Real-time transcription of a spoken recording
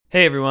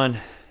Hey everyone,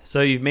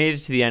 so you've made it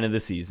to the end of the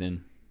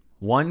season.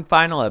 One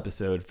final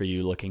episode for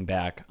you looking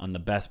back on the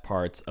best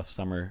parts of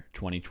summer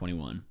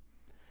 2021.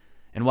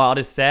 And while it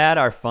is sad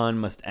our fun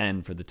must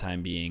end for the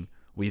time being,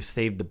 we've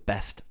saved the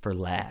best for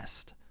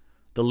last.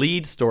 The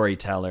lead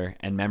storyteller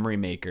and memory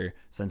maker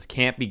since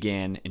camp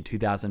began in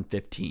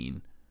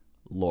 2015,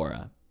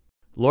 Laura.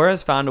 Laura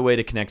has found a way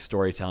to connect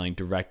storytelling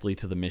directly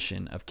to the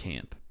mission of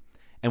camp.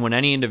 And when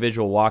any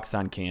individual walks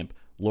on camp,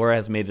 Laura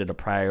has made it a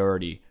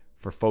priority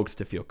for folks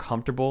to feel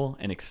comfortable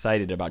and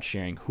excited about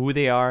sharing who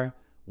they are,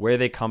 where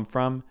they come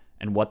from,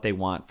 and what they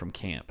want from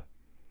camp.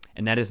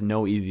 And that is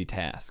no easy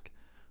task.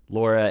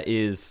 Laura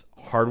is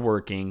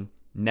hardworking,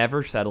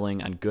 never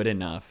settling on good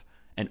enough,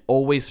 and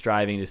always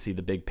striving to see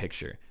the big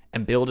picture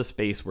and build a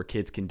space where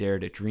kids can dare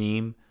to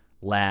dream,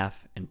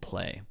 laugh, and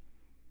play.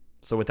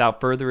 So without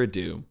further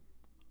ado,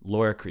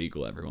 Laura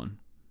Kriegel, everyone.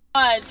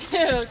 1,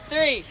 2,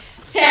 3.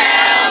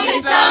 Tell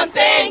me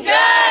something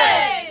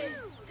good!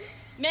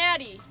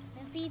 Maddie.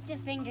 Pizza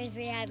fingers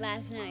we had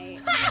last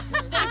night. They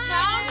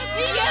found the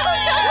pizza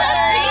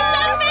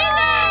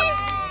fingers!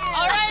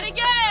 All right,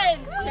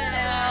 again.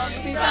 Tell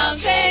me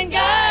something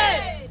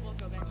good.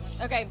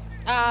 Okay,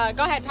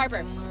 go ahead,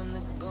 Harper.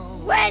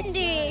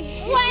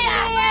 Wendy!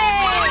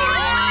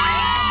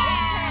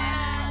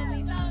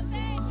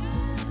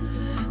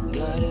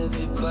 Got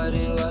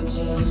everybody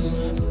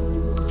watching.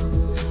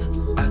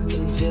 I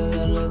can feel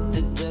all of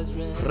the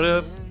judgment.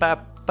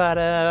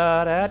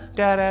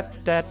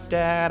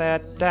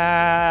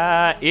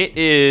 It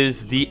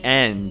is the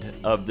end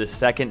of the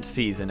second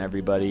season,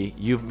 everybody.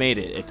 You've made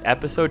it. It's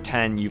episode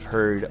 10. You've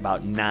heard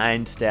about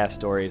 9 staff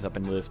stories up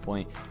until this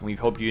point, and we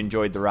hope you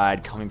enjoyed the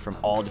ride coming from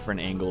all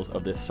different angles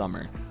of this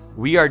summer.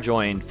 We are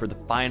joined for the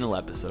final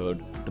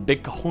episode, the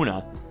Big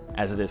Kahuna,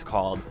 as it is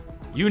called.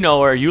 You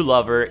know her, you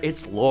love her.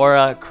 It's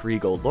Laura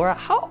Kriegel. Laura,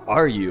 how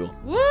are you?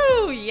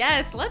 Woo,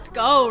 yes, let's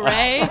go,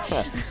 Ray.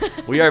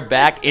 We are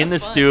back So in the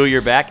fun. stew.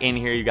 You're back in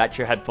here. You got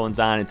your headphones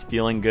on. It's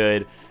feeling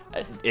good.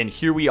 And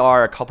here we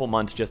are a couple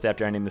months just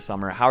after ending the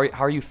summer. How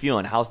are you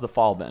feeling? How's the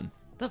fall been?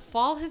 The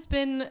fall has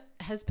been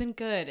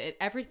good.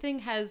 Everything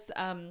has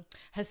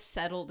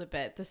settled a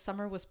bit. The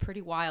summer was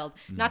pretty wild.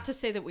 Not to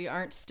say that we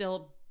aren't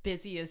still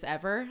busy as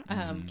ever.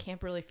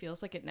 Camp really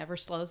feels like it never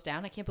slows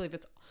down. I can't believe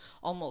it's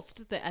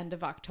almost the end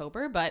of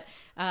October, but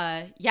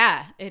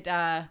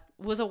it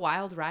was a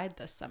wild ride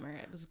this summer.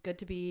 It was good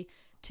to be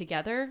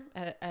together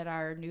at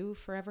our new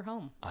forever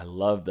home. I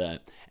love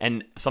that.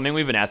 And something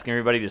we've been asking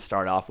everybody to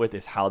start off with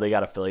is how they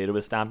got affiliated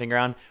with Stomping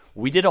Ground.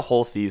 We did a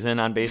whole season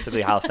on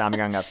basically how Stomping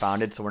Ground got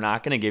founded, so we're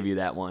not going to give you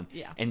that one.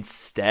 Yeah.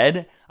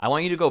 Instead, I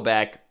want you to go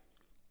back,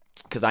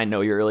 because I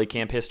know your early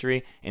camp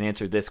history, and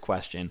answer this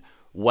question.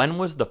 When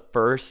was the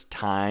first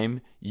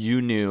time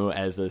you knew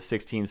as a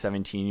 16,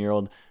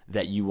 17-year-old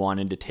that you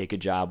wanted to take a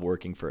job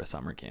working for a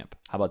summer camp?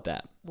 How about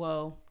that?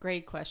 Whoa,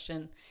 great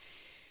question.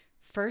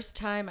 First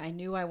time I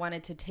knew I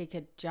wanted to take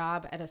a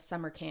job at a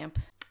summer camp.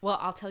 Well,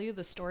 I'll tell you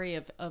the story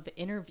of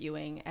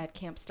interviewing at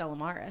Camp Stella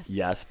Maris.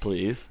 Yes,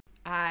 please.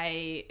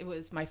 It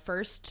was my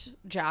first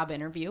job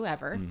interview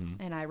ever,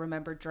 and I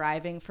remember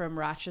driving from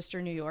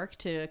Rochester, New York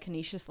to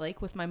Canisius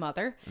Lake with my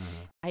mother.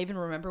 I even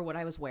remember what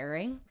I was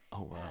wearing.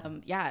 Oh, wow.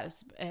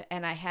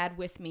 And I had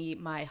with me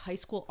my high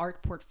school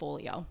art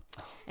portfolio,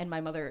 and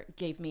my mother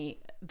gave me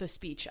the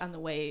speech on the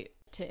way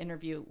to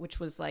interview, which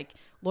was like,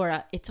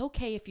 Laura, it's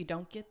okay if you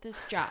don't get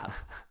this job.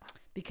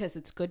 Because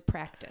it's good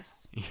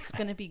practice. Yeah. It's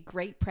going to be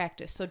great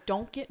practice. So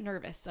don't get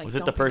nervous. Was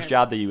it the first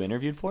job that you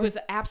interviewed for? It was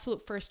the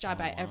absolute first job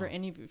I ever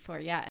interviewed for,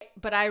 yeah.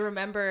 But I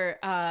remember,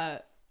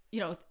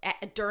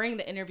 during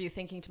the interview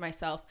thinking to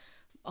myself,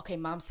 okay,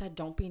 Mom said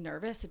don't be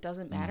nervous. It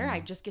doesn't matter.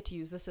 I just get to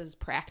use this as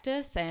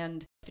practice.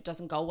 And if it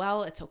doesn't go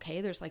well, it's okay.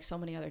 There's like so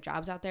many other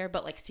jobs out there.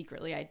 But like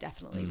secretly, I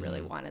definitely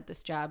really wanted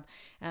this job.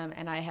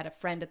 And I had a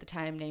friend at the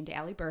time named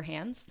Allie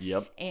Burhans.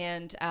 Yep.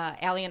 And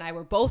Allie and I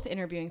were both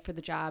interviewing for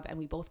the job, and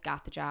we both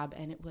got the job.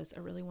 And it was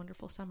a really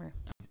wonderful summer.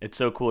 It's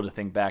so cool to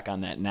think back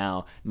on that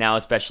now. Now,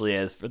 especially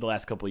as for the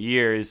last couple of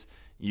years,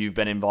 you've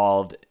been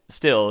involved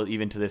still,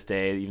 even to this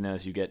day, even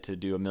as you get to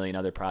do a million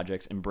other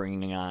projects and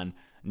bringing on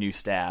new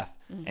staff,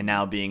 and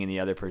now being in the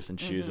other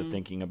person's shoes of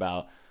thinking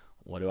about,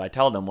 what do I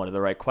tell them? What are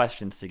the right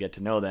questions to get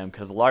to know them?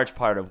 Because a large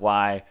part of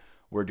why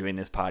we're doing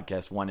this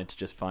podcast, one, it's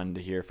just fun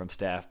to hear from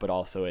staff, but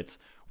also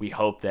we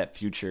hope that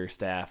future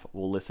staff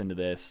will listen to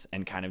this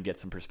and kind of get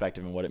some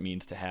perspective on what it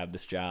means to have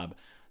this job.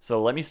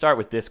 So let me start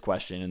with this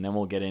question, and then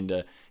we'll get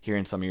into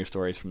hearing some of your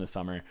stories from the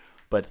summer.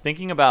 But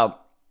thinking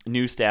about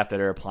new staff that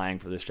are applying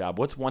for this job,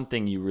 what's one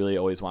thing you really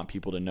always want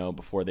people to know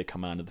before they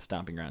come onto the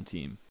Stomping Ground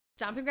team?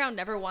 Stomping Ground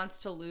never wants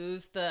to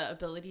lose the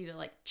ability to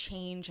like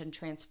change and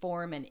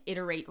transform and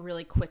iterate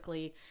really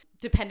quickly,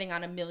 depending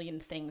on a million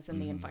things in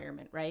the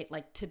environment, right?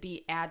 Like to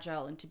be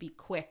agile and to be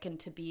quick and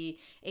to be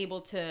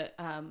able to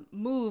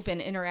move and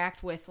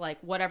interact with like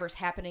whatever's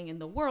happening in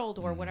the world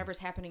or whatever's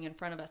happening in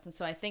front of us. And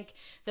so I think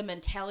the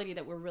mentality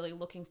that we're really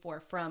looking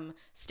for from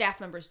staff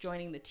members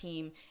joining the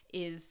team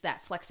is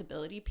that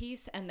flexibility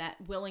piece and that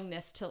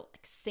willingness to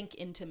like sink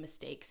into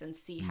mistakes and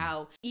see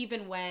how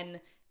even when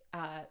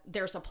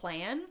there's a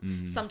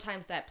plan.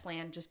 Sometimes that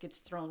plan just gets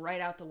thrown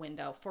right out the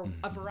window for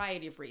a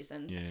variety of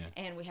reasons.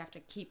 And we have to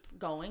keep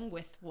going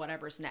with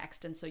whatever's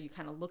next. And so you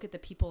kind of look at the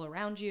people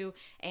around you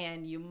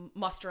and you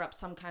muster up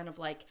some kind of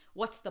like,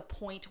 what's the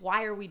point?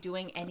 Why are we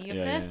doing any of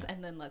this?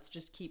 And then let's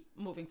just keep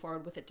moving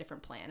forward with a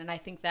different plan. And I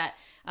think that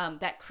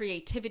that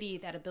creativity,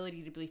 that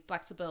ability to be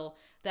flexible,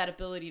 that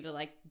ability to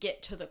like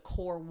get to the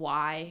core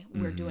why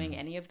we're doing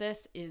any of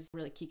this is a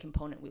really key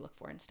component we look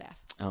for in staff.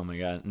 Oh my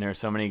God. And there are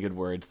so many good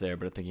words there,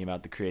 but thinking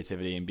about the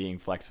creativity and being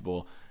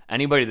flexible,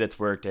 anybody that's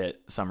worked at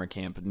summer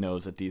camp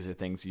knows that these are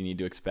things you need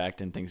to expect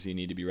and things you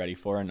need to be ready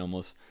for, and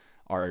almost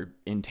are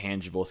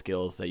intangible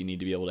skills that you need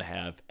to be able to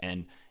have.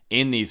 And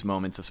in these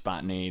moments of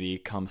spontaneity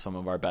come some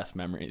of our best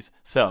memories.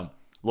 So,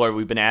 Lord,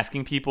 we've been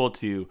asking people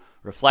to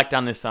reflect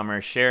on this summer,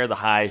 share the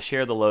highs,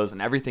 share the lows,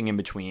 and everything in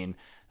between.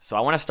 So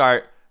I want to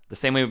start the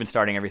same way we've been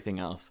starting everything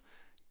else.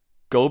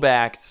 Go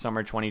back to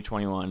summer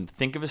 2021.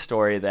 Think of a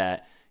story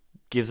that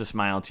gives a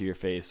smile to your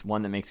face,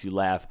 one that makes you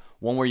laugh,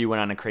 one where you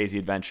went on a crazy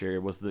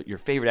adventure, was your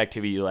favorite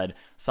activity you led,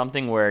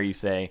 something where you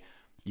say,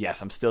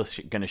 yes, I'm still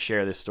going to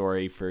share this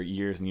story for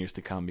years and years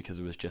to come because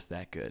it was just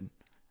that good.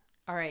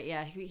 All right,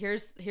 yeah.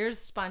 Here's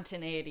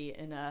spontaneity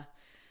in a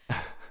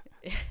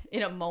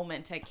in a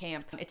moment at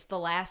camp. It's the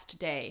last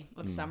day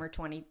of summer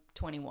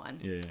 2021.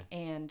 Yeah.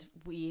 And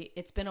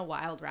it's been a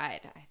wild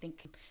ride. I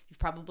think you've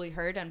probably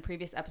heard on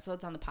previous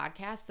episodes on the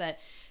podcast that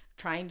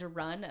trying to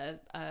run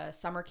a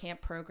summer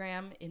camp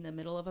program in the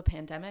middle of a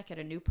pandemic at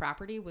a new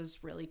property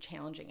was really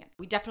challenging.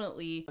 We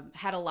definitely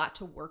had a lot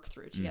to work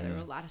through together,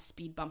 a lot of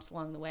speed bumps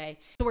along the way.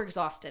 So we're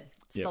exhausted.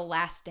 It's the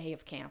last day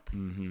of camp.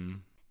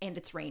 And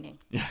it's raining.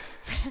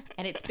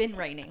 And it's been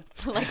raining.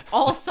 Like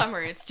all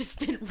summer, it's just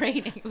been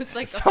raining. It was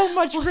like so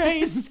much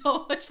rain.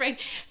 So much rain.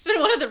 It's been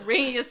one of the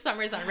rainiest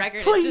summers on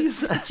record.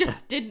 Please. It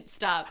just didn't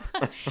stop.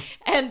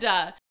 And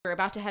we're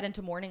about to head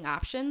into morning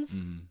options.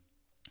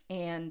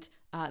 And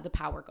the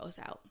power goes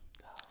out.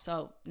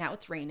 So now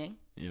it's raining.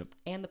 Yep.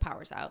 And the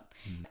power's out.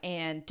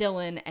 And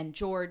Dylan and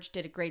George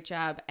did a great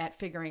job at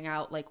figuring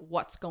out like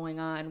what's going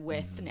on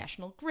with the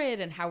National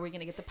Grid and how we're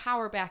going to get the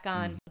power back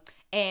on.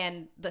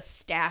 And the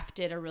staff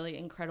did a really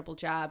incredible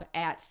job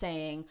at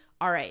saying,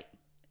 all right,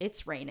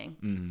 it's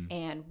raining.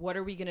 And what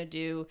are we going to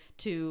do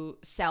to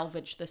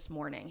salvage this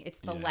morning? It's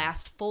the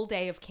last full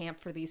day of camp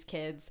for these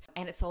kids.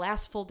 And it's the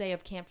last full day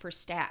of camp for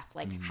staff.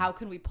 Like, how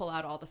can we pull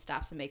out all the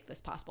stops and make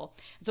this possible?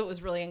 And so it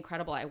was really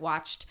incredible. I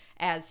watched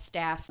as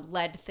staff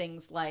led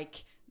things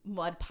like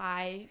mud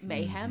pie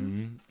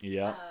mayhem.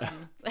 Yeah.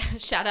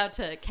 Shout out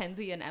to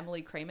Kenzie and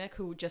Emily Kramick,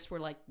 who just were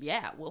like,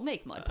 yeah, we'll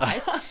make mud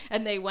pies.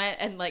 And they went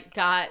and like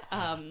got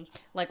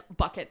like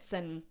buckets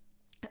and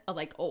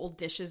like old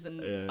dishes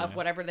and of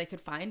whatever they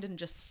could find, and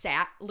just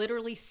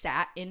literally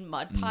sat in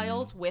mud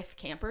piles with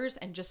campers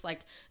and just like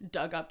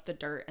dug up the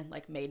dirt and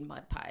like made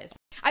mud pies.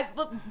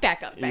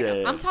 Back up.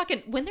 I'm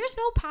talking when there's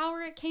no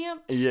power at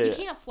camp, you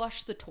can't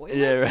flush the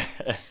toilets.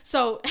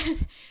 So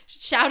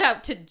shout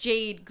out to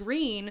Jade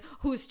Green,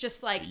 who's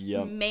just like,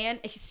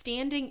 he's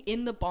standing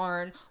in the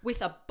barn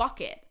with a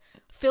bucket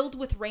filled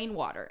with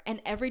rainwater, and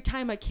every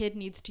time a kid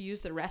needs to use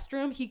the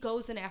restroom, he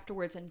goes in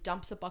afterwards and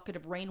dumps a bucket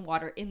of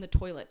rainwater in the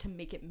toilet to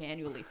make it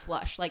manually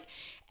flush. Like,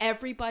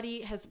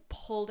 everybody has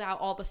pulled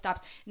out all the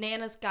stops.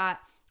 Nana's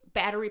got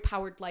battery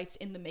powered lights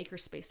in the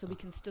makerspace so we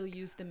can still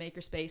use the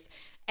makerspace.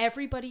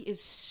 Everybody is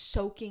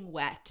soaking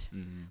wet,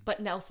 but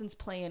Nelson's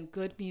playing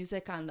good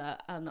music on the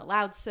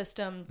loud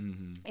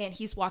system, and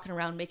he's walking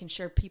around making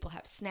sure people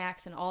have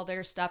snacks and all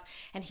their stuff.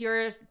 And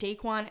here's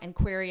Daquan and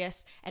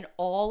Quarius and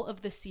all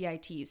of the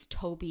CITs,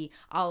 Toby,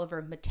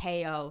 Oliver,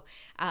 Mateo,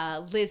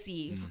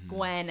 Lizzie,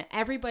 Gwen.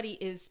 Everybody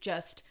is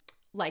just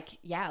like,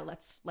 yeah,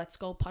 let's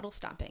go puddle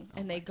stomping.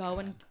 And they go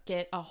and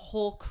get a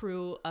whole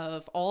crew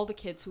of all the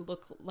kids who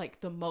look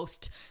like the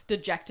most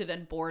dejected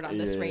and bored on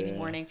this rainy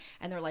morning.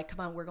 And they're like,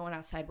 come on, we're going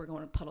outside. We're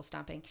going puddle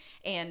stomping.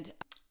 And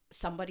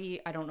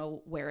somebody, I don't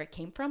know where it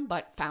came from,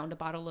 but found a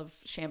bottle of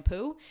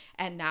shampoo.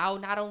 And now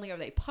not only are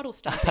they puddle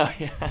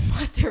stomping,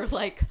 but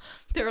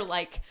they're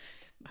like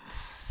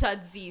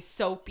sudsy,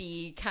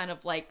 soapy, kind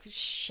of like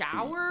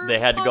shower. They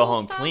had to go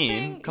home stomping.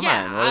 Clean. Come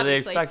on, what do they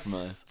expect from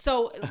us?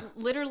 So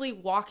literally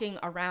walking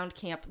around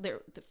camp, they're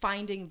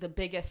finding the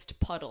biggest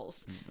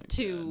puddles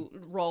to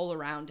roll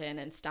around in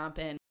and stomp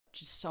in.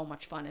 Just so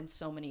much fun and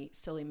so many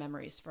silly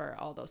memories for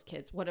all those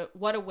kids. What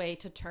a way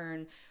to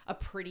turn a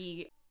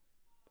pretty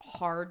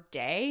hard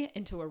day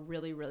into a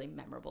really, really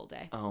memorable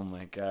day. Oh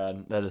my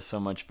God, that is so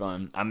much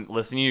fun. I'm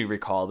listening to you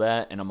recall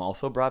that, and I'm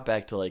also brought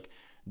back to like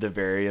the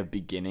very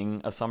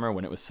beginning of summer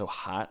when it was so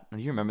hot. Do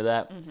you remember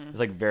that? It was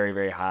like very,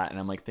 very hot. And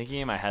I'm like thinking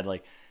in my head,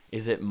 like,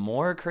 is it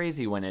more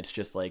crazy when it's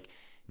just like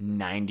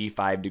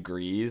 95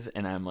 degrees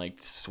and I'm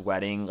like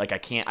sweating? Like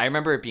I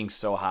remember it being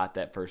so hot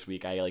that first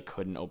week I like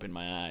couldn't open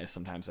my eyes.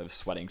 Sometimes I was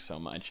sweating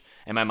so much.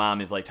 And my mom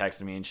is like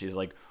texting me and she's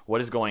like,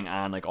 what is going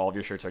on? Like all of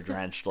your shirts are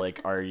drenched.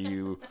 Like, are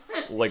you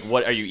like,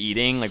 what are you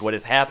eating? Like what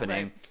is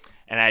happening? Right.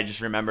 And I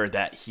just remember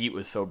that heat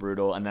was so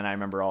brutal. And then I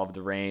remember all of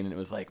the rain, and it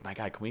was like, my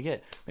God,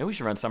 maybe we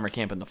should run summer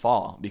camp in the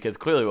fall, because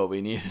clearly what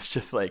we need is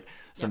just like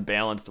some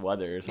balanced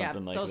weather or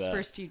something like that. Those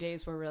first few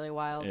days were really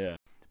wild. Yeah.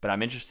 But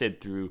I'm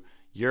interested through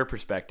your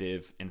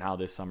perspective and how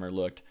this summer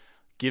looked.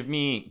 Give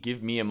me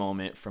a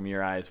moment from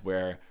your eyes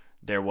where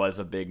there was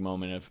a big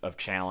moment of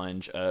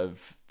challenge,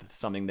 of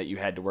something that you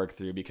had to work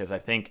through, because I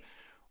think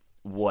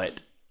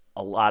what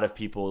a lot of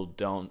people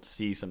don't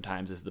see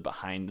sometimes is the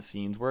behind the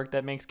scenes work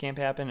that makes camp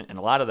happen. And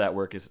a lot of that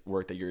work is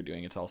work that you're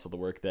doing. It's also the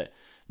work that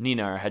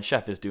Nina, our head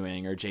chef, is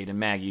doing, or Jade and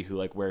Maggie, who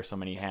like wear so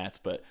many hats,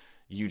 but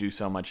you do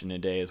so much in a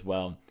day as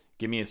well.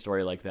 Give me a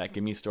story like that.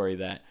 Give me a story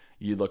that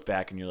you look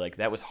back and you're like,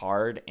 that was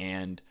hard,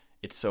 and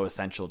it's so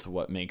essential to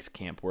what makes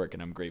camp work.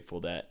 And I'm grateful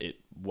that it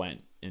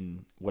went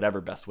in whatever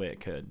best way it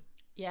could.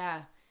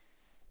 Yeah.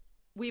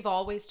 We've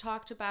always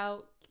talked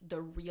about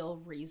the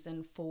real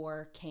reason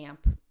for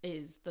camp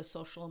is the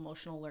social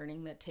emotional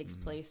learning that takes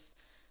place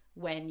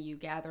when you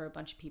gather a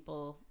bunch of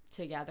people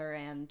together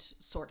and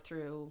sort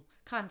through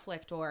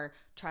conflict, or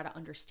try to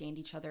understand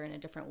each other in a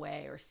different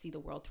way, or see the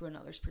world through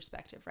another's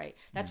perspective, right?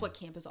 That's what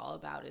camp is all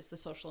about, is the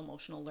social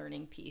emotional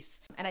learning piece.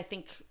 And I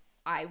think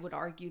I would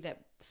argue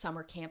that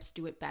summer camps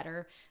do it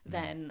better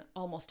than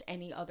almost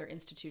any other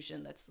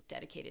institution that's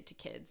dedicated to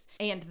kids.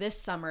 And this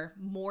summer,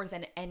 more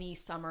than any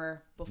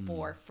summer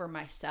before for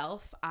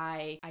myself,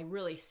 I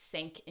really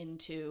sank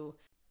into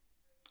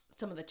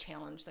some of the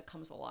challenge that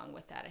comes along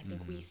with that. I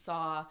think we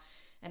saw,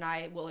 and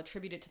I will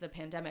attribute it to the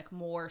pandemic,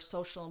 more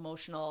social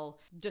emotional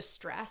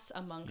distress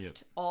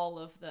amongst all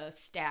of the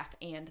staff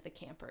and the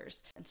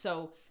campers. And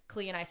so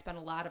Clea and I spent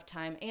a lot of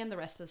time, and the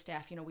rest of the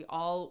staff, we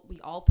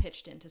all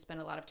pitched in to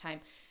spend a lot of time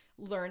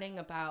learning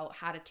about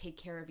how to take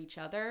care of each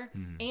other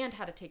and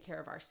how to take care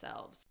of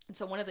ourselves. And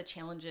so one of the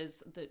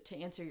challenges, to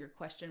answer your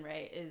question,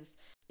 Ray, is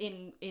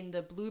in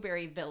the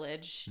Blueberry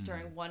Village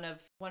during one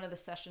of the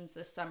sessions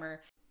this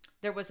summer,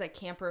 there was a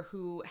camper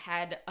who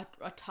had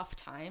a tough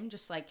time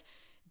just like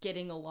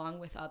getting along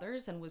with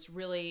others, and was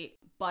really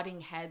butting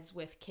heads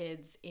with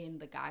kids in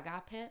the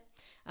Gaga pit.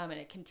 And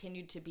it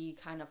continued to be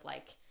kind of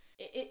like,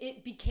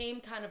 it became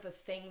kind of a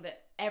thing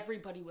that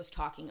everybody was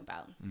talking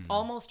about,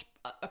 almost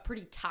a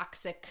pretty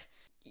toxic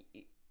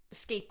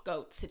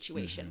scapegoat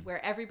situation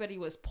where everybody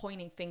was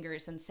pointing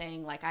fingers and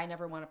saying like, I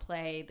never want to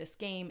play this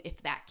game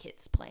if that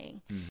kid's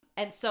playing.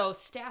 And so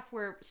staff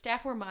were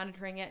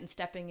monitoring it and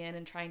stepping in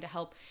and trying to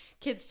help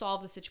kids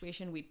solve the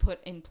situation. We'd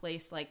put in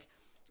place, like,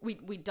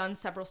 we'd done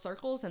several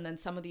circles, and then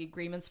some of the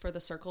agreements for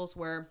the circles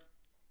were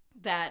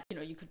that,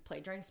 you could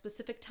play during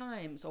specific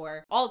times,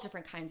 or all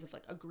different kinds of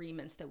like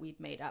agreements that we'd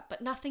made up,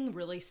 but nothing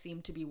really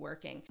seemed to be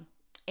working.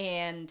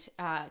 And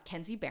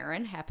Kenzie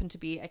Barron happened to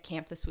be at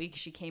camp this week.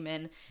 She came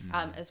in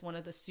as one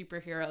of the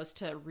superheroes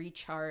to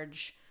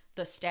recharge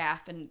the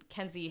staff. And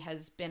Kenzie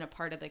has been a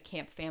part of the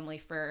camp family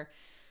for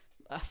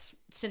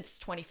since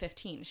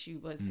 2015. She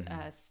was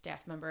a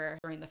staff member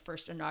during the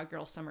first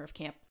inaugural summer of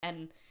camp.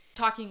 And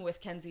talking with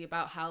Kenzie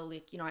about how,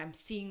 like, I'm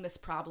seeing this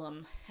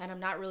problem and I'm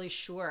not really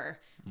sure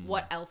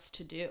what else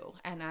to do,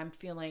 and I'm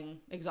feeling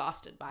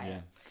exhausted by it. Yeah,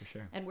 for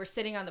sure. And we're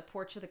sitting on the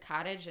porch of the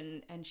cottage,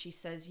 and she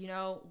says,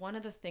 one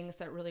of the things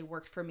that really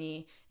worked for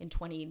me in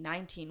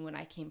 2019 when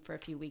I came for a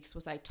few weeks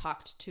was I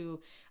talked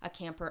to a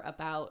camper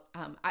about,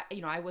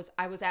 I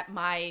was at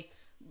my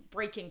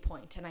breaking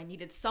point, and I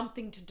needed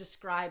something to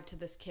describe to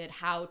this kid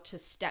how to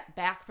step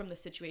back from the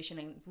situation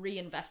and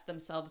reinvest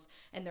themselves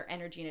and their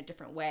energy in a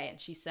different way. And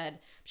she said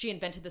she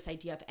invented this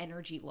idea of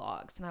energy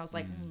logs, and I was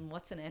like,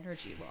 what's an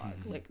energy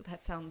log? Like,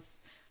 that sounds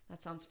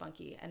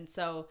funky. And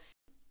so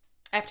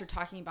after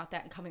talking about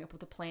that and coming up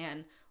with a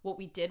plan, what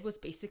we did was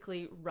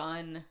basically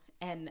run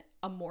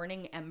a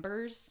morning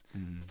embers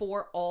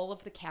for all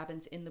of the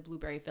cabins in the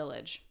Blueberry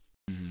Village.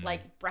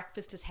 Like,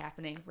 breakfast is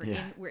happening.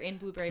 We're in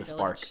Blueberry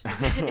Village.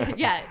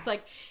 Yeah, it's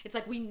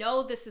like we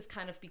know this has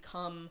kind of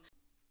become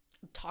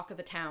talk of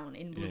the town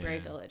in Blueberry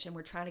Village, and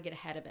we're trying to get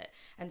ahead of it.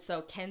 And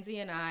so Kenzie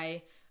and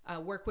I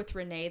work with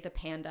Renee the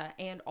panda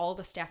and all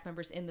the staff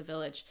members in the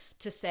village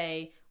to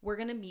say, we're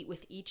going to meet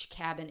with each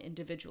cabin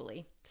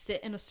individually,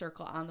 sit in a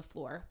circle on the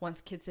floor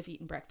once kids have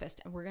eaten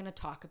breakfast, and we're going to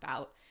talk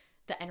about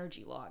the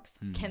energy logs.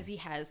 Kenzie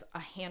has a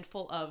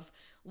handful of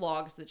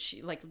logs that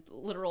she, like,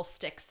 literal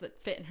sticks that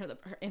fit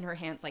in her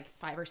hands, like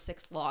 5 or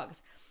 6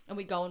 logs. And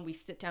we go and we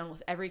sit down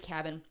with every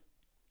cabin,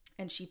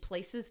 and she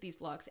places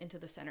these logs into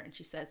the center, and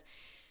she says,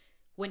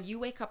 when you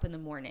wake up in the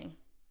morning,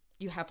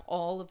 you have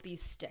all of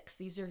these sticks.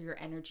 These are your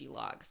energy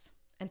logs.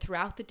 And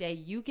throughout the day,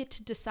 you get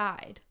to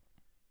decide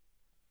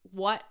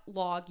what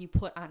log you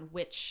put on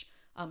which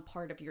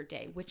part of your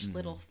day, which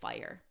little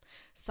fire.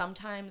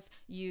 Sometimes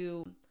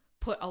you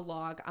put a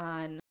log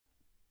on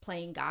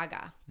playing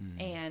Gaga,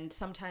 and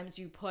sometimes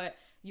you put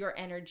your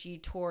energy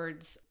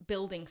towards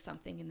building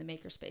something in the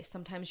makerspace.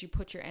 Sometimes you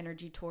put your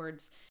energy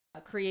towards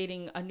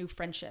creating a new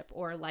friendship,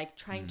 or like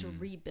trying to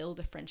rebuild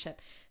a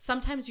friendship.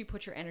 Sometimes you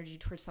put your energy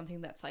towards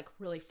something that's like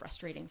really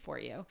frustrating for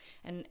you,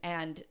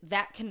 and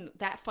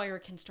that fire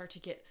can start to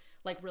get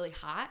like really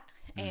hot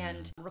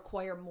and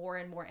require more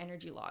and more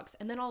energy logs.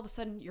 And then all of a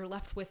sudden you're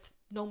left with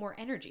no more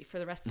energy for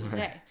the rest of the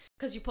day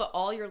because you put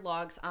all your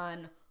logs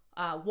on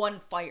one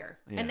fire.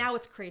 And now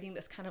it's creating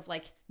this kind of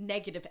like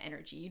negative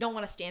energy. You don't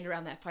want to stand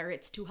around that fire.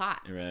 It's too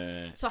hot.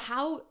 Right. So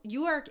how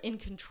you are in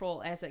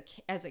control as a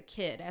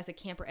kid, as a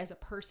camper, as a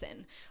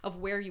person of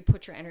where you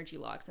put your energy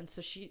logs. And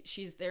so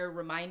she's there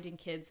reminding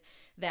kids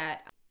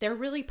that they're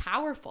really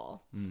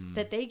powerful,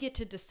 that they get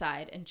to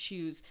decide and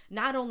choose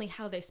not only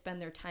how they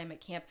spend their time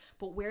at camp,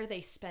 but where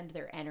they spend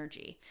their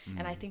energy.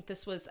 And I think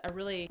this was a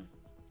really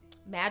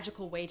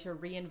magical way to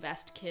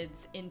reinvest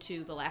kids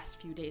into the last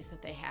few days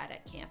that they had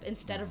at camp,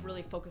 instead of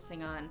really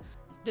focusing on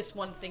this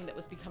one thing that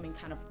was becoming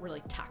kind of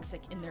really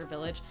toxic in their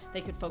village.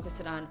 They could focus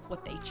it on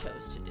what they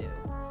chose to do.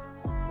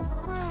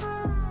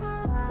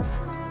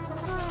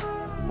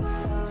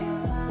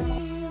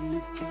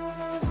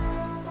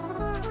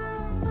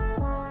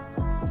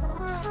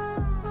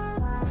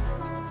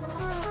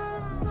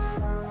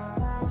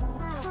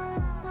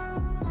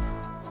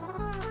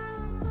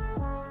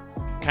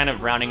 Kind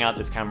of rounding out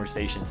this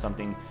conversation,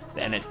 something,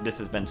 and this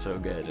has been so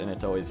good, and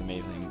it's always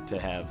amazing to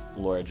have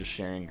Laura just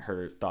sharing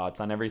her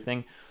thoughts on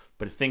everything.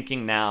 But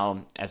thinking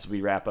now, as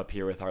we wrap up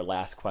here with our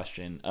last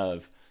question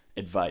of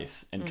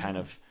advice and kind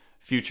of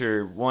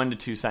future 1 to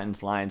 2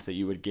 sentence lines that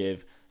you would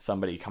give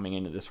somebody coming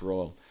into this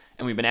role.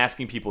 And we've been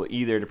asking people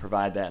either to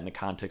provide that in the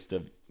context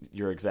of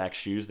your exact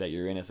shoes that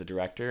you're in as a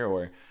director,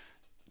 or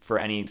for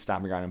any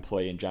Stomping Ground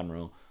employee in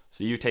general.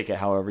 So you take it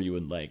however you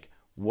would like.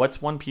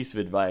 What's one piece of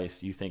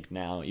advice you think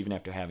now, even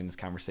after having this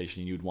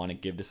conversation, you would want to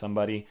give to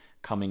somebody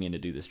coming in to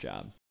do this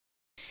job?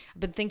 I've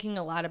been thinking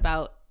a lot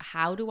about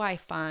how do I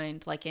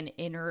find like an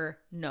inner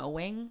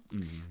knowing.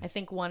 I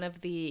think one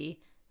of the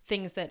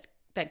things that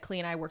Clee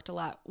and I worked a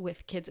lot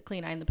with kids, Clee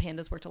and I and the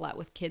Pandas worked a lot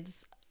with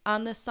kids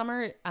on this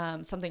summer,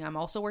 something I'm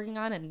also working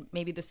on, and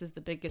maybe this is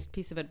the biggest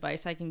piece of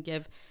advice I can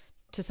give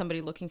to somebody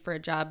looking for a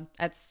job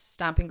at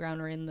Stomping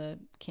Ground or in the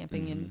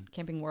camping and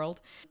camping world,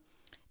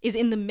 is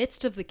in the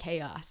midst of the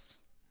chaos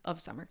of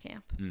summer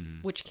camp,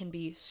 which can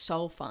be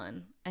so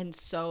fun and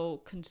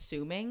so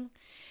consuming.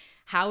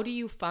 How do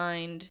you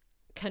find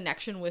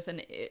connection with an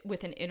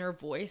inner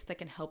voice that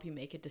can help you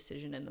make a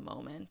decision in the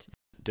moment?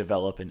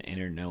 Develop an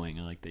inner knowing.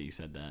 I like that you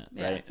said that,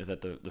 right? Is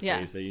that the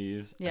phrase that you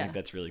use? I think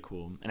that's really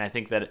cool. And I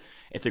think that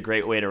it's a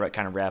great way to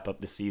kind of wrap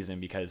up the season,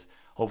 because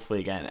hopefully,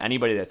 again,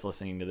 anybody that's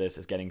listening to this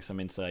is getting some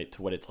insight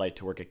to what it's like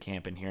to work at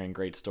camp and hearing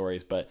great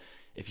stories. But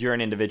if you're an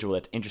individual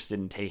that's interested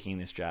in taking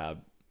this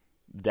job,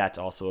 that's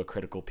also a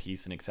critical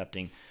piece in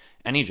accepting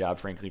any job,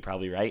 frankly,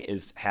 probably, right?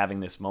 Is having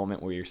this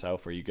moment where you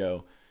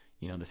go,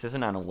 you know, this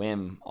isn't on a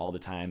whim all the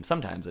time.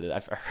 Sometimes it is.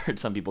 I've heard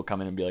some people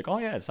come in and be like, oh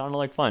yeah, it sounded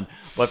like fun.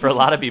 But for a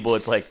lot of people,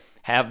 it's like,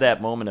 have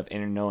that moment of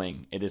inner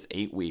knowing. It is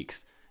 8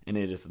 weeks, and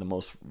it is the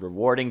most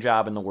rewarding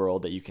job in the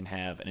world that you can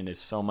have, and it is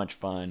so much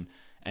fun,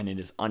 and it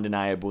is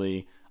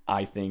undeniably,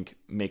 I think,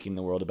 making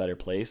the world a better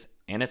place.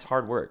 And it's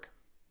hard work.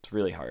 It's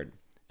really hard.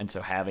 And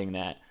so having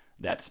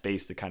that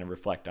space to kind of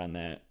reflect on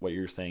that, what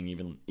you're saying,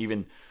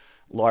 even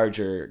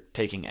larger,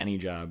 taking any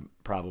job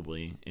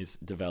probably is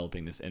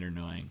developing this inner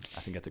knowing. I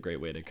think that's a great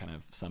way to kind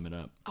of sum it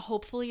up.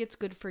 Hopefully it's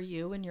good for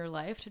you in your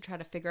life to try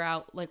to figure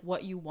out like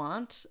what you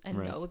want and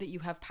know that you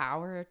have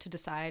power to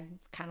decide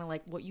kind of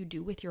like what you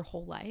do with your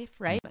whole life,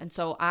 right? And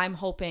so I'm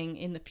hoping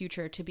in the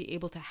future to be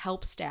able to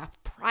help staff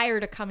prior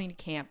to coming to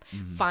camp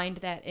find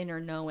that inner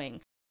knowing.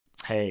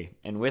 Hey,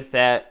 and with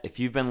that, if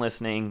you've been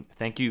listening,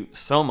 thank you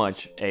so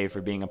much, A,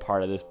 for being a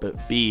part of this,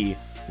 but B,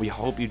 we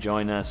hope you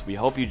join us. We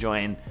hope you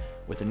join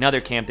with another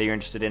camp that you're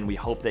interested in. We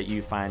hope that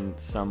you find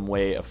some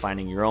way of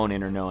finding your own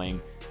inner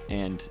knowing.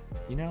 And,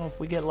 you know, if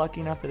we get lucky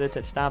enough that it's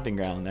at Stomping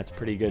Ground, that's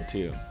pretty good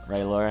too.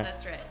 Right, Laura?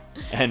 That's right.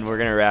 And we're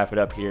going to wrap it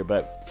up here.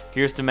 But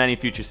here's to many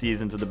future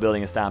seasons of the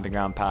Building a Stomping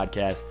Ground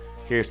podcast.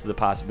 Here's to the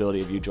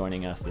possibility of you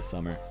joining us this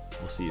summer.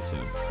 We'll see you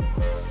soon.